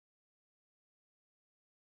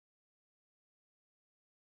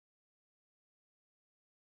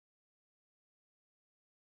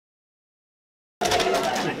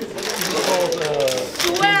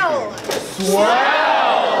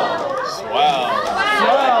Swell! Swell.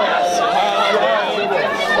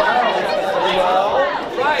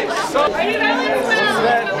 Right. So, are you guys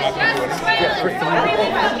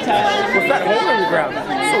what's that hole in the ground?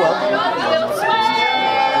 Swell.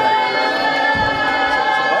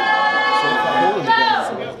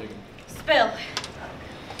 Spill.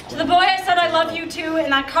 To the boy I said I love you to in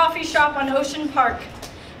that coffee shop on Ocean Park,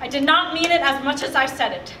 I did not mean it as much as I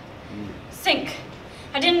said it. Sink.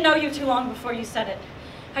 I didn't know you too long before you said it.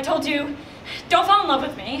 I told you, don't fall in love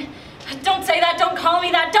with me. Don't say that, don't call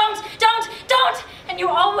me that, don't! And you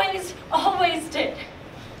always, always did.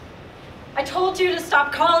 I told you to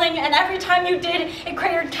stop calling, and every time you did, it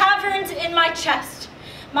created caverns in my chest.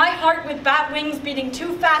 My heart with bat wings beating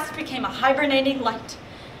too fast became a hibernating light.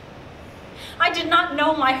 I did not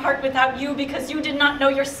know my heart without you because you did not know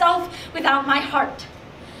yourself without my heart.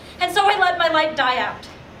 And so I let my light die out,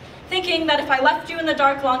 thinking that if I left you in the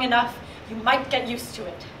dark long enough, you might get used to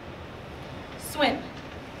it. Swim.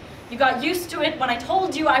 You got used to it when I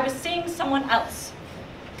told you I was seeing someone else.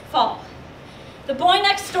 Fall. The boy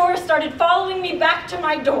next door started following me back to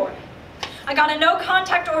my door. I got a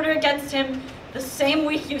no-contact order against him the same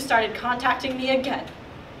week you started contacting me again.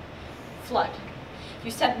 Flood. You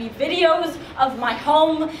sent me videos of my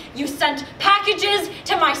home, you sent packages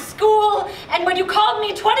to my school, and when you called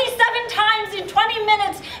me 27 times in 20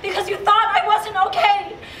 minutes because you thought I wasn't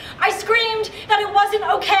okay, I screamed that it wasn't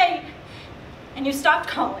okay, and you stopped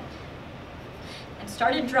calling, and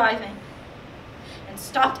started driving, and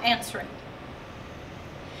stopped answering.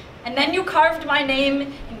 And then you carved my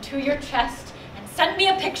name into your chest and sent me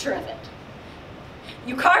a picture of it.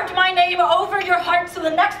 You carved my name over your heart so the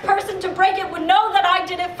next person to break it would know that I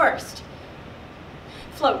did it first.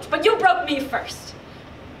 Float, but you broke me first.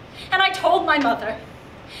 And I told my mother,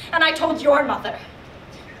 and I told your mother.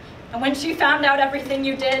 And when she found out everything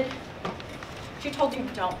you did, she told you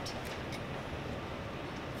don't.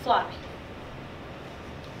 Fly.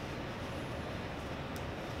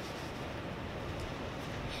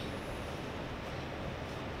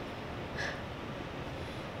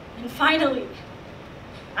 And finally,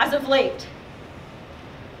 as of late,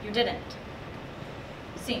 you didn't.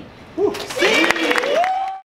 Scene. Scene!